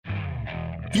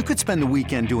You could spend the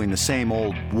weekend doing the same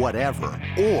old whatever,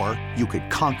 or you could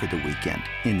conquer the weekend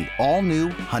in the all-new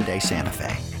Hyundai Santa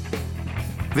Fe.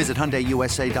 Visit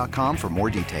HyundaiUSA.com for more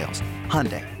details.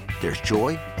 Hyundai, there's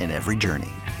joy in every journey.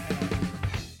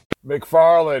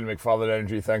 McFarland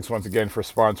Energy, thanks once again for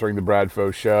sponsoring the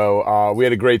Bradfo Show. We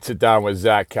had a great sit-down with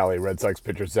Zach Kelly, Red Sox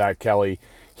pitcher Zach Kelly.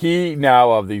 He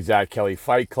now of the Zach Kelly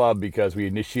Fight Club because we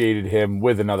initiated him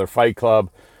with another fight club.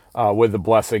 With the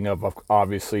blessing of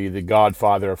obviously the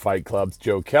godfather of fight clubs,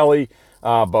 Joe Kelly.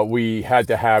 But we had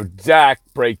to have Zach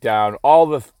break down all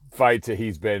the fights that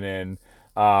he's been in,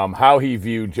 how he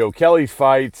viewed Joe Kelly's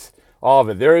fights, all of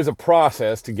it. There is a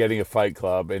process to getting a fight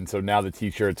club, and so now the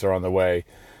T-shirts are on the way.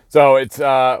 So it's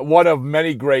one of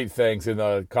many great things in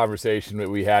the conversation that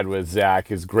we had with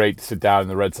Zach. It's great to sit down in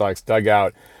the Red Sox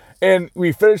dugout. And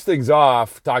we finished things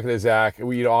off talking to Zach.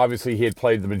 Obviously he had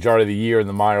played the majority of the year in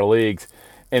the minor leagues.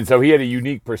 And so he had a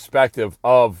unique perspective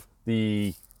of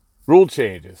the rule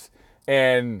changes.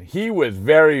 And he was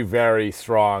very, very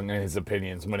strong in his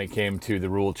opinions when it came to the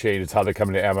rule changes, how they're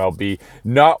coming to MLB.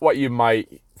 Not what you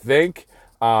might think.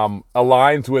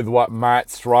 Aligns with what Matt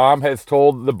Strom has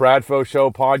told the Bradfo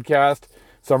Show podcast.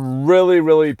 Some really,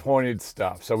 really pointed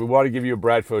stuff. So we want to give you a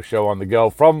Bradfo Show on the go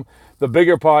from the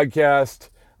bigger podcast.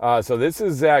 So this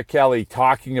is Zach Kelly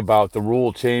talking about the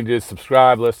rule changes.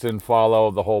 Subscribe, listen,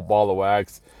 follow, the whole ball of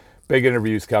wax. Big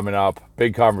interviews coming up.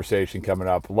 Big conversation coming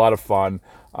up. A lot of fun.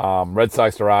 Red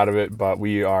Sox are out of it, but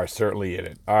we are certainly in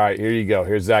it. All right, here you go.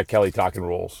 Here's Zach Kelly talking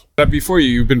rules. But before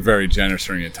you've been very generous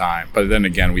during your time. But then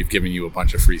again, we've given you a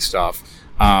bunch of free stuff.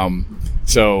 But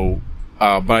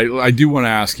I do want to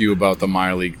ask you about the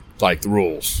minor league, the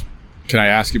rules. Can I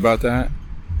ask you about that?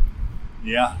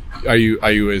 Yeah. Are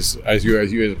you as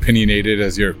opinionated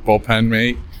as your bullpen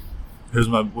mate?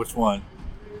 Which one?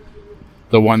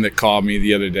 The one that called me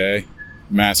the other day,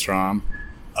 Matt Strom.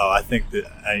 Oh, I think that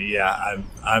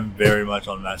I'm very much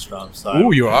on Matt Strom's side.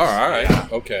 Oh, you are? All right. Yeah.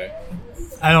 Okay.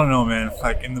 I don't know, man.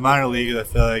 In the minor leagues, I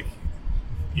feel like,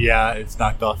 it's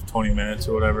knocked off 20 minutes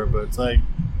or whatever, but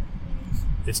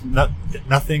it's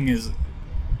nothing is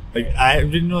I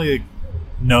didn't really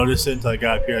notice it until I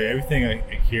got up here. Everything I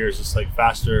hear is just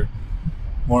faster,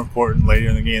 more important later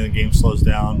in the game slows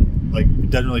down. It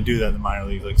doesn't really do that in the minor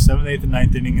leagues. 7th, 8th, and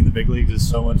 9th inning in the big leagues is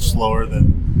so much slower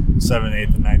than 7th,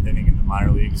 8th, and 9th inning in the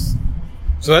minor leagues.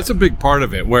 So that's a big part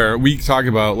of it, where we talk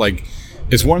about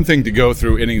it's one thing to go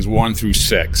through innings 1 through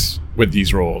 6 with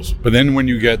these rules, but then when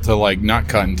you get to not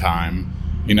cutting time,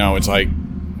 it's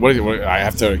what I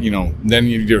have to, then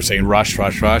you're saying rush.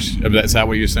 Is that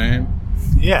what you're saying?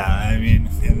 Yeah, I mean,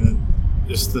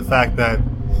 just the fact that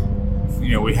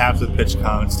we have the pitch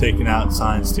count, it's taken out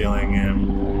sign stealing,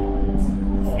 and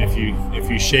if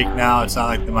you shake now, it's not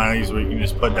like the minor leagues where you can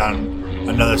just put down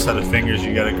another set of fingers.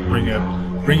 You got to bring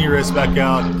your wrist back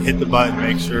out, hit the button,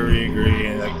 make sure we agree,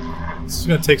 and it's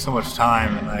going to take so much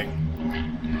time,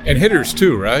 and hitters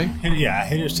too, right?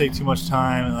 Hitters take too much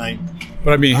time, and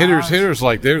But I mean, hitters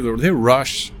they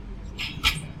rush.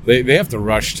 They have to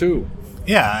rush too.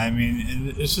 Yeah, I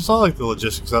mean, it's just all the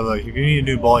logistics of if you need a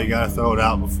new ball, you got to throw it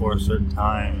out before a certain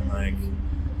time, and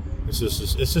it's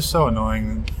just so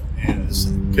annoying, and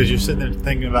because you're sitting there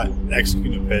thinking about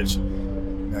executing a pitch.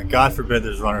 God forbid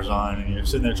there's runners on, and you're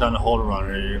sitting there trying to hold a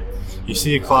runner. You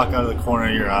see a clock out of the corner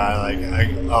of your eye,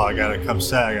 I gotta come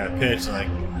set, I gotta pitch.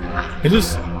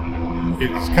 It's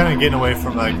kind of getting away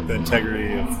from the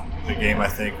integrity of the game. I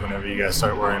think whenever you guys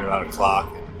start worrying about a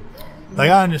clock. I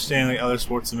understand other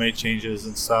sports have made changes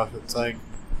and stuff. It's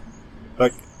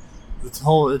it's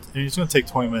going to take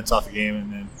 20 minutes off the game,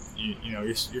 and then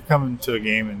you're coming to a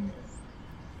game and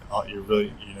you're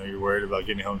really you're worried about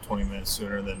getting home 20 minutes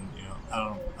sooner than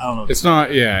I don't know. It's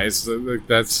not. Yeah, it's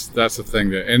that's the thing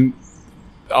that, and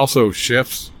also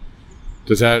shifts.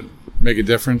 Does that make a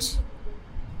difference?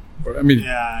 I mean,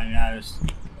 I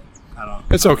don't.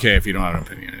 It's okay if you don't have an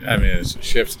opinion. I mean, it's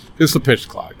shifts. It's the pitch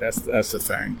clock. That's the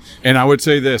thing. And I would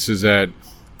say this is that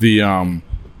the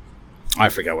I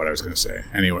forgot what I was going to say.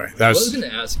 Anyway, I was going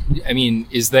to ask. I mean,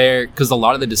 is there, because a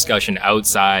lot of the discussion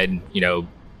outside,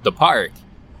 the park,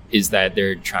 is that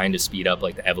they're trying to speed up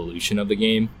the evolution of the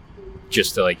game,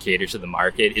 just to cater to the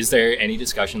market. Is there any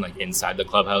discussion inside the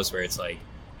clubhouse where it's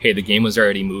hey, the game was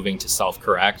already moving to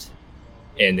self-correct,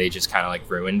 and they just kind of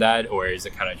ruined that, or is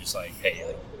it kind of just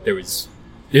hey, there's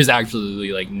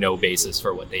absolutely no basis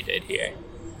for what they did here?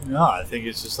 No, I think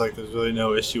it's just there's really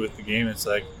no issue with the game. It's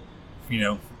I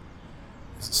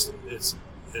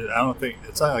don't think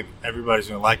it's not everybody's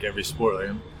gonna like every sport.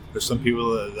 There's some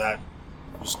people that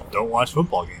just don't watch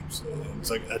football games.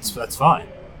 It's that's fine.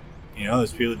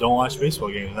 There's people that don't watch baseball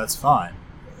games. That's fine.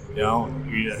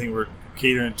 I think we're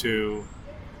catering to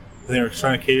they're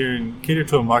trying to cater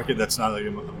to a market that's not like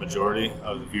a majority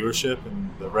of the viewership and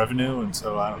the revenue, and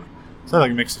so I don't. It's not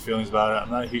like mixed feelings about it.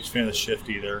 I'm not a huge fan of the shift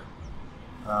either.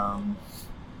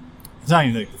 It's not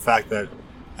even like the fact that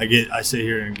I sit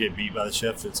here and get beat by the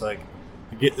shift. It's like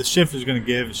the shift is going to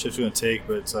give, the shift is going to take,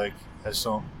 but it's like I just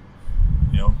don't,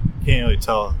 can't really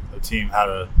tell a team how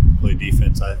to play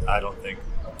defense. I don't think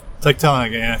it's like telling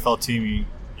like an NFL team you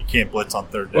can't blitz on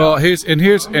third down. Well, here's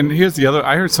the other.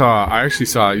 I actually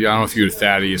saw. I don't know if you were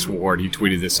Thaddeus Ward. He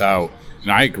tweeted this out,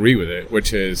 and I agree with it.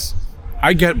 Which is,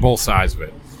 I get both sides of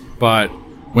it, but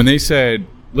when they said,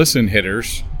 "Listen,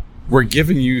 hitters, we're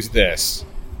giving you this,"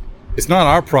 it's not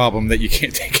our problem that you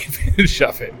can't take advantage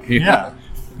of it. Yeah.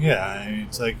 I mean,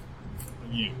 it's like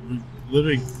you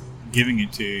literally giving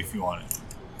it to you if you want it.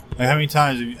 Like, how many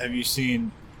times have you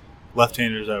seen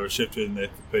left-handers that were shifted and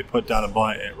they put down a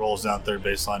bunt and it rolls down third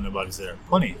baseline, nobody's there?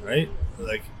 Plenty, right?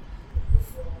 Like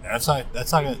that's not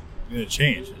going to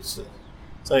change. It's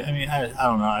like, I mean, I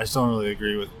don't know. I just don't really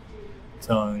agree with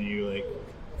telling you like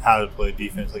how to play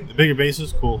defense. Like the bigger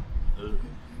bases, cool.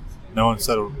 No one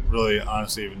said really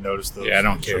honestly even noticed those. Yeah, I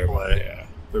don't care. Yeah,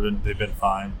 they've been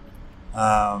fine.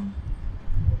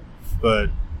 But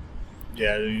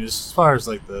yeah, I mean, as far as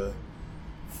like the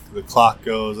clock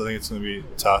goes, I think it's going to be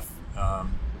tough.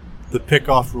 The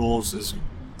pickoff rules is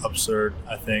absurd,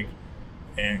 I think,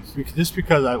 and just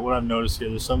because what I've noticed here,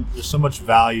 there's so much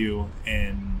value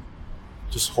in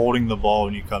just holding the ball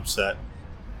when you come set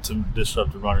to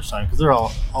disrupt the runner's time, because they're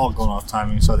all going off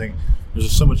timing. So I think there's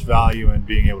just so much value in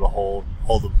being able to hold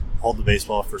the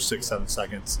baseball for 6-7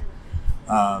 seconds.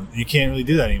 You can't really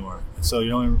do that anymore. And so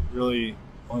the only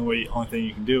thing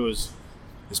you can do is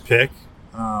pick.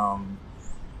 You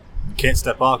can't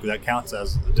step off because that counts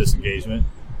as a disengagement.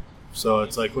 So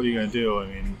it's like, what are you going to do? I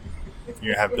mean,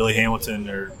 you're going to have Billy Hamilton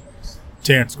or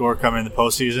Terrence Gore come in the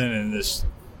postseason and this,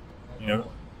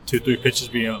 2-3 pitches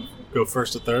go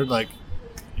first to third. Like,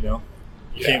 you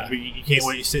can't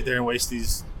wait. You sit there and waste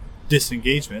these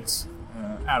disengagements.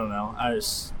 I don't know.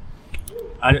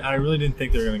 I really didn't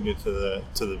think they were going to get to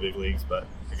the big leagues, but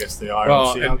I guess they are.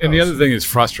 Well, and the other thing is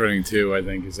frustrating too. I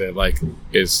think is that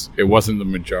it wasn't the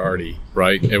majority,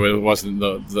 right? It wasn't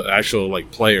the actual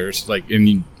players.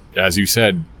 As you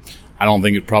said, I don't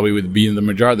think it probably would be in the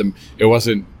majority. It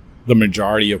wasn't the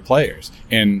majority of players,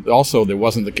 and also there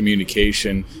wasn't the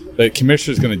communication. The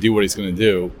commissioner's going to do what he's going to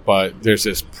do, but there's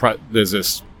this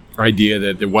idea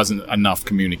that there wasn't enough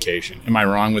communication. Am I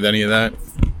wrong with any of that?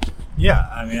 Yeah,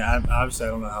 I mean, obviously I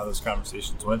don't know how those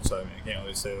conversations went, so I mean I can't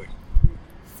really say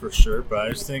for sure. But I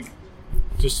just think,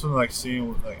 just from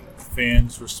seeing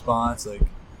fans' response,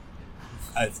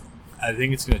 I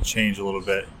think it's going to change a little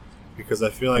bit, because I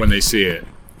feel like when they see it.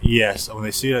 Yes, when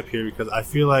they see it up here, because I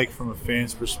feel like from a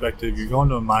fan's perspective, you're going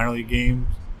to a minor league game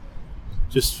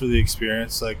just for the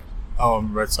experience. Like, oh, I'm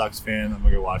a Red Sox fan, I'm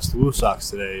going to go watch the Woo Sox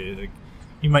today.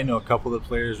 You might know a couple of the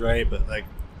players, right? But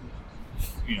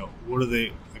what are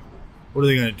they going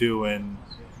to do when,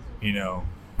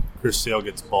 Chris Sale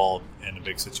gets balled in a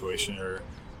big situation, or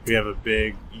we have a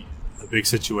big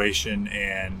situation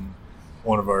and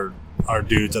one of our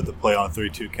dudes at the play on a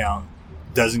 3-2 count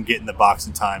doesn't get in the box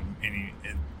in time, and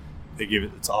they give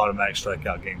it's automatic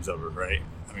strikeout, game's over, right?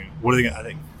 I mean, what are they going to? I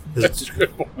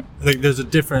think there's a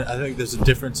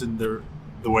difference in the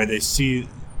way they see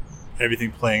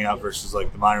everything playing out versus the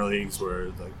minor leagues,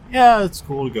 where it's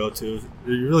cool to go to.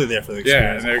 You're really there for the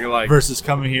experience. Yeah, and they're versus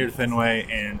coming here to Fenway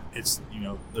and it's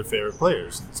their favorite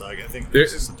players. So I think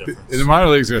there's just a difference. In the minor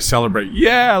leagues, they're going to celebrate.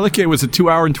 Yeah, look, it was a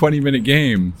 2-hour and 20-minute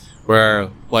game.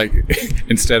 Where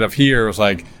instead of here, it was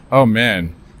like, oh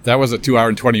man, that was a 2-hour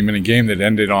and 20-minute game that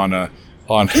ended on a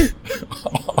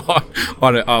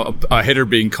hitter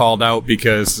being called out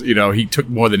because he took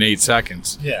more than 8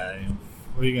 seconds. Yeah, I mean,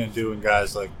 what are you going to do when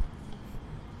guys like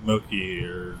Mookie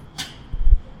or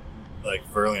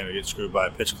Verlander get screwed by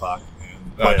a pitch clock in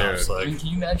playoffs? Can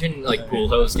you imagine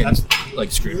Pujols getting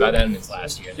screwed by that in his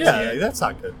last year? Yeah, that's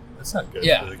not good. That's not good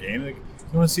for the game. You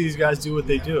want to see these guys do what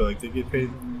they do. They get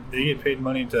paid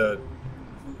money to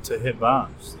hit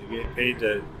bombs. They get paid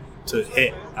to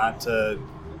hit, not to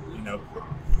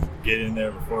get in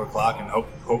there before 4:00 and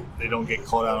hope they don't get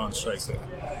called out on strikes.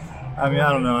 I mean,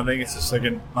 I don't know. I think it's just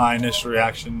my initial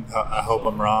reaction. I hope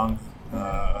I'm wrong.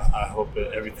 I hope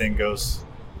that everything goes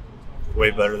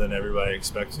way better than everybody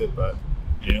expects it, but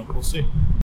we'll see.